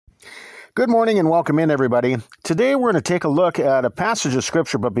Good morning and welcome in, everybody. Today we're going to take a look at a passage of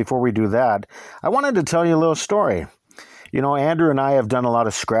Scripture, but before we do that, I wanted to tell you a little story. You know, Andrew and I have done a lot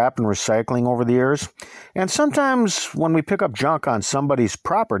of scrap and recycling over the years, and sometimes when we pick up junk on somebody's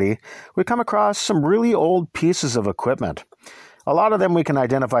property, we come across some really old pieces of equipment. A lot of them we can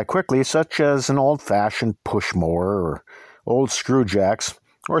identify quickly, such as an old-fashioned push mower or old screw jacks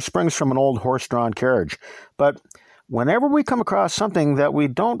or springs from an old horse-drawn carriage. But whenever we come across something that we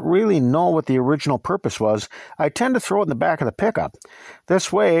don't really know what the original purpose was, I tend to throw it in the back of the pickup.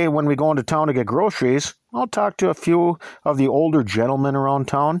 This way, when we go into town to get groceries, I'll talk to a few of the older gentlemen around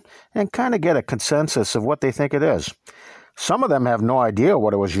town and kind of get a consensus of what they think it is. Some of them have no idea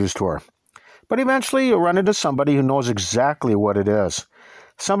what it was used for. But eventually, you'll run into somebody who knows exactly what it is.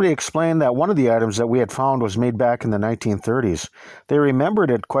 Somebody explained that one of the items that we had found was made back in the 1930s. They remembered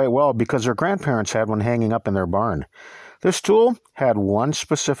it quite well because their grandparents had one hanging up in their barn. This tool had one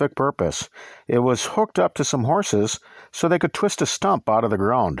specific purpose. It was hooked up to some horses so they could twist a stump out of the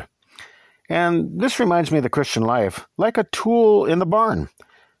ground. And this reminds me of the Christian life, like a tool in the barn.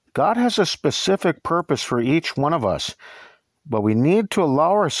 God has a specific purpose for each one of us, but we need to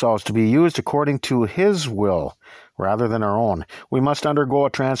allow ourselves to be used according to His will rather than our own. We must undergo a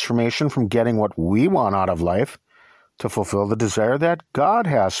transformation from getting what we want out of life to fulfill the desire that God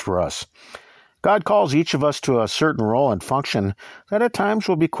has for us. God calls each of us to a certain role and function that at times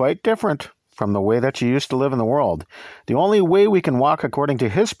will be quite different from the way that you used to live in the world. The only way we can walk according to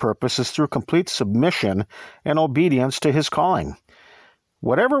His purpose is through complete submission and obedience to His calling.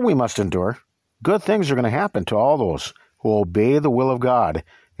 Whatever we must endure, good things are going to happen to all those who obey the will of God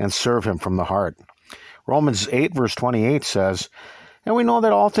and serve Him from the heart. Romans 8 verse 28 says, "And we know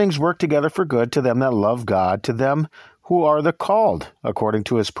that all things work together for good to them that love God, to them who are the called according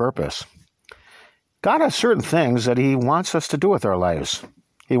to His purpose." God has certain things that He wants us to do with our lives.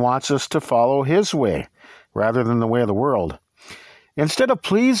 He wants us to follow His way rather than the way of the world. Instead of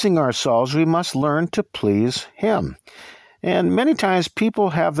pleasing ourselves, we must learn to please Him. And many times people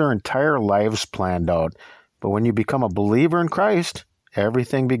have their entire lives planned out, but when you become a believer in Christ,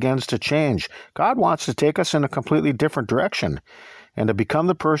 everything begins to change. God wants to take us in a completely different direction and to become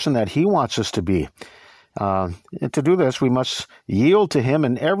the person that He wants us to be. And to do this, we must yield to Him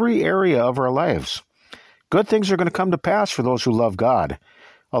in every area of our lives. Good things are going to come to pass for those who love God,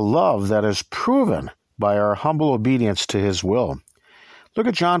 a love that is proven by our humble obedience to His will. Look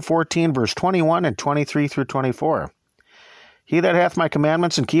at John 14, verse 21 and 23 through 24. "He that hath my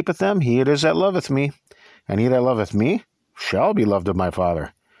commandments and keepeth them, he it is that loveth me. And he that loveth me shall be loved of my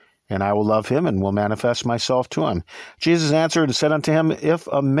Father. And I will love him, and will manifest myself to him." Jesus answered and said unto him, "If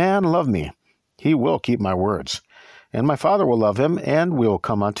a man love me, he will keep my words. And my Father will love him, and we will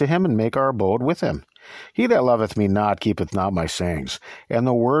come unto him, and make our abode with him. He that loveth me not keepeth not my sayings. And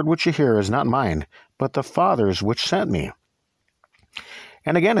the word which you hear is not mine, but the Father's which sent me."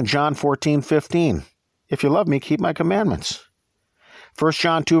 And again in John 14:15, "If you love me, keep my commandments." 1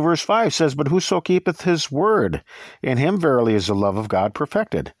 John 2 verse 5 says, "But whoso keepeth His word, in him verily is the love of God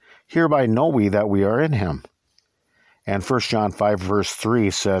perfected. Hereby know we that we are in Him." And 1 John 5 verse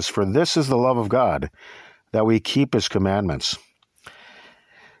 3 says, "For this is the love of God, that we keep His commandments."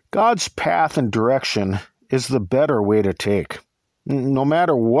 God's path and direction is the better way to take. No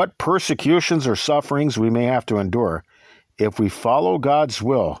matter what persecutions or sufferings we may have to endure, if we follow God's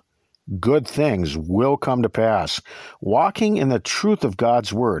will, good things will come to pass. Walking in the truth of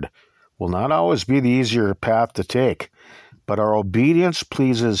God's word will not always be the easier path to take, but our obedience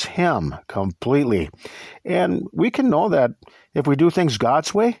pleases Him completely. And we can know that if we do things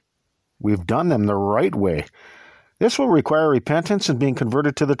God's way, we've done them the right way. This will require repentance and being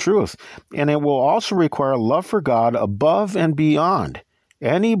converted to the truth, and it will also require love for God above and beyond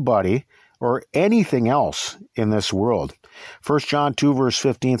anybody or anything else in this world. 1 John 2 verse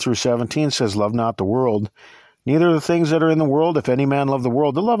 15 through 17 says, "Love not the world, neither the things that are in the world. If any man love the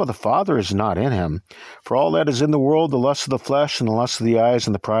world, the love of the Father is not in him. For all that is in the world, the lust of the flesh and the lust of the eyes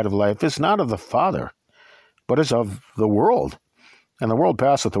and the pride of life, is not of the Father, but is of the world. And the world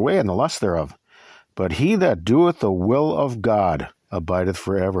passeth away, and the lust thereof. But he that doeth the will of God abideth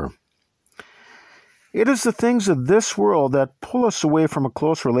forever." It is the things of this world that pull us away from a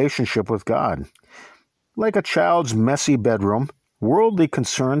close relationship with God. Like a child's messy bedroom, worldly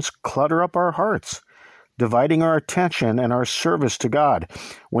concerns clutter up our hearts, dividing our attention and our service to God.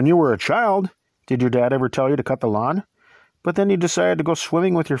 When you were a child, did your dad ever tell you to cut the lawn? But then you decided to go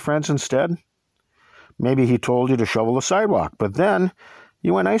swimming with your friends instead? Maybe he told you to shovel the sidewalk, but then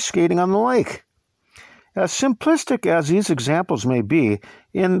you went ice skating on the lake. As simplistic as these examples may be,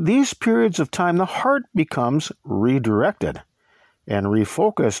 in these periods of time, the heart becomes redirected. and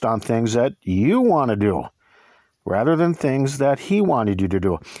refocused on things that you want to do rather than things that he wanted you to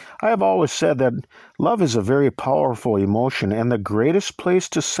do. I have always said that love is a very powerful emotion, and the greatest place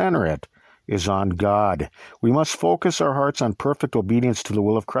to center it is on God. We must focus our hearts on perfect obedience to the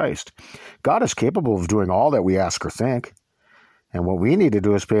will of Christ. God is capable of doing all that we ask or think, and what we need to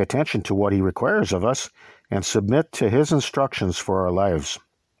do is pay attention to what he requires of us and submit to his instructions for our lives.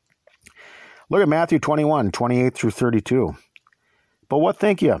 Look at Matthew 21, 28 through 32. But what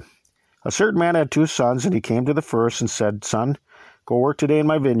think you? A certain man had 2 sons, and he came to the first and said, Son, go work today in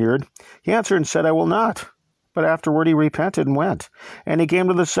my vineyard. He answered and said, I will not. But afterward he repented and went. And he came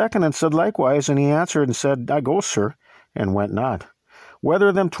to the second and said likewise, and he answered and said, I go, sir, and went not. Whether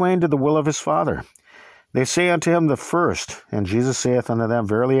of them twain did the will of his father? They say unto him the first, and Jesus saith unto them,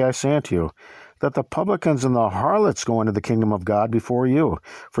 Verily I say unto you, that the publicans and the harlots go into the kingdom of God before you.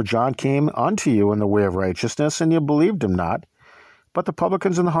 For John came unto you in the way of righteousness, and ye believed him not. But the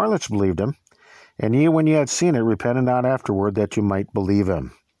publicans and the harlots believed him. And ye, when ye had seen it, repented not afterward, that you might believe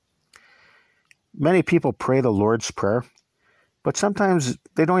him. Many people pray the Lord's Prayer, but sometimes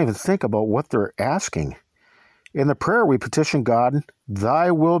they don't even think about what they're asking. In the prayer, we petition God,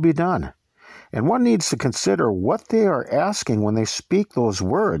 Thy will be done. And one needs to consider what they are asking when they speak those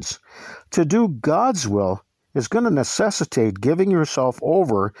words. To do God's will is going to necessitate giving yourself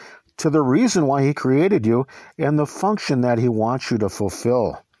over to the reason why he created you and the function that he wants you to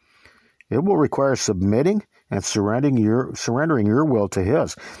fulfill. It will require submitting and surrendering your will to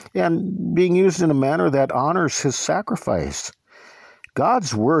his, and being used in a manner that honors his sacrifice.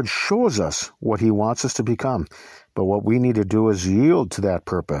 God's word shows us what he wants us to become, but what we need to do is yield to that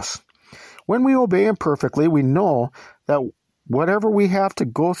purpose. When we obey him perfectly, we know that whatever we have to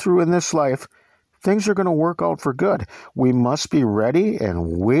go through in this life, things are going to work out for good. We must be ready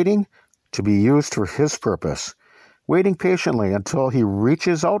and waiting to be used for his purpose, waiting patiently until he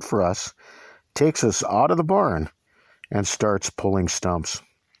reaches out for us, takes us out of the barn, and starts pulling stumps.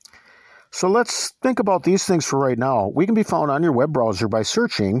 So let's think about these things for right now. We can be found on your web browser by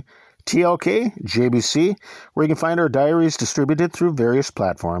searching tlkjbc, where you can find our diaries distributed through various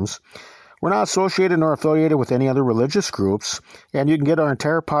platforms. We're not associated nor affiliated with any other religious groups, and you can get our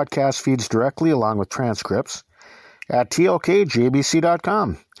entire podcast feeds directly along with transcripts at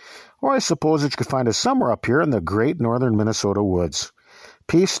tlkjbc.com. Or I suppose that you could find us somewhere up here in the great northern Minnesota woods.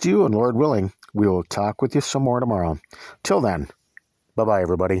 Peace to you, and Lord willing, we will talk with you some more tomorrow. Till then, bye-bye,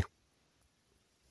 everybody.